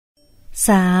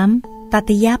3. ต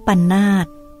ติยปันนาต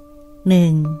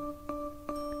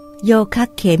 1. โยคะ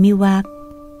เขมิวรรค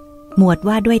หมวด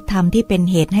ว่าด้วยธรรมที่เป็น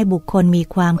เหตุให้บุคคลมี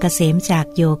ความเกษมจาก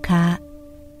โยคะ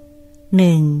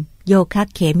 1. โยคะ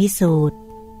เขมิสูตร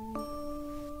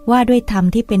ว่าด้วยธรรม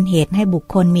ที่เป็นเหตุให้บุค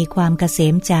คลมีความเกษ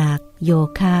มจากโย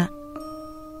คะ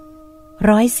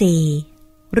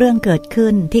 104 เรื่องเกิด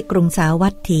ขึ้นที่กรุงสาวั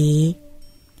ตถี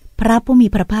พระผู้มี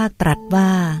พระภาคตรัสว่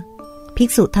าภิก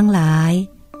ษุทั้งหลาย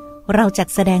เราจัก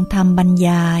แสดงธรรมบรรย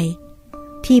าย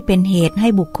ที่เป็นเหตุให้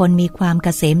บุคคลมีความเก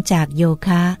ษมจากโยค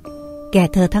ะแก่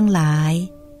เธอทั้งหล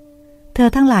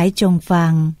ายจงฟั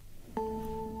ง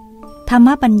ธรรม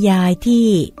บรรยายที่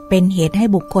เป็นเหตุให้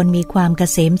บุคคลมีความเก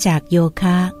ษมจากโยค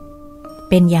ะ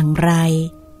เป็นอย่างไร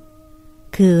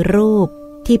คือรูป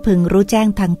ที่พึงรู้แจ้ง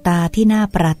ทางตาที่น่า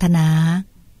ปรารถนา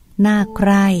น่าใค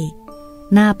ร่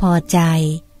น่าพอใจ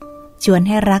ชวนใ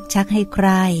ห้รักชักให้ใค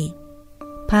ร่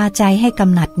พาใจให้ก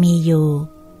ำหนัดมีอยู่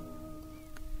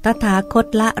ตถาคต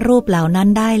ละรูปเหล่านั้น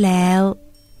ได้แล้ว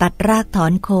ตัดรากถอ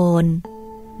นโคน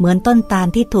เหมือนต้นตาล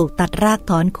ที่ถูกตัดราก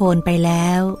ถอนโคนไปแล้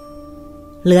ว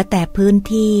เหลือแต่พื้น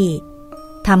ที่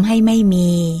ทำให้ไม่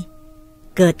มี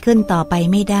เกิดขึ้นต่อไป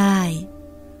ไม่ได้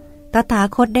ตถา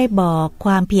คตได้บอกค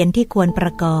วามเพียรที่ควรปร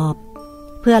ะกอบ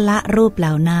เพื่อละรูปเห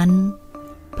ล่านั้น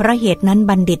เพราะเหตุนั้น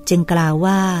บัณฑิตจึงกล่าว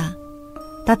ว่า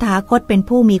ตถาคตเป็น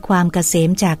ผู้มีความเกษม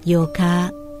จากโยคะ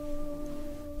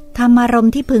ธรรมารม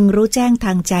ณ์ที่พึงรู้แจ้งท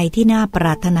างใจที่น่าปร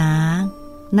ารถนา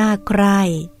น่าใคร่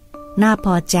น่าพ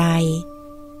อใจ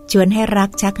ชวนให้รัก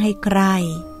ชักให้ใคร่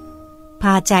พ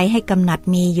าใจให้กำหนัด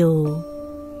มีอยู่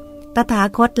ตถา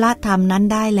คตละธรรมนั้น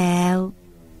ได้แล้ว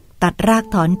ตัดราก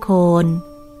ถอนโคน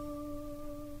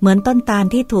เหมือนต้นตาล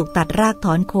ที่ถูกตัดรากถ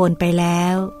อนโคนไปแล้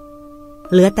ว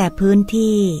เหลือแต่พื้น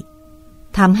ที่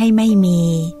ทำให้ไม่มี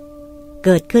เ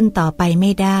กิดขึ้นต่อไปไ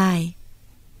ม่ได้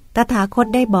ตถาคต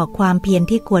ได้บอกความเพียร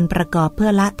ที่ควรประกอบเพื่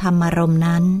อละธรรมารมณ์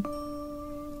นั้น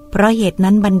เพราะเหตุ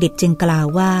นั้นบัณฑิตจึงกล่าว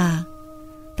ว่า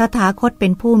ตถาคตเป็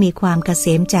นผู้มีความเกษ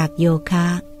มจากโยคะ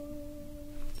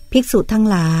ภิกษุทั้ง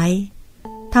หลาย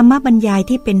ธรรมบรรยาย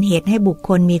ที่เป็นเหตุให้บุคค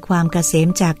ลมีความเกษม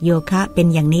จากโยคะเป็น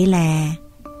อย่างนี้แล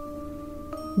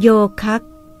โยคะ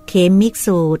เขมิ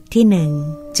สูตรที่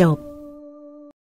 1 จบ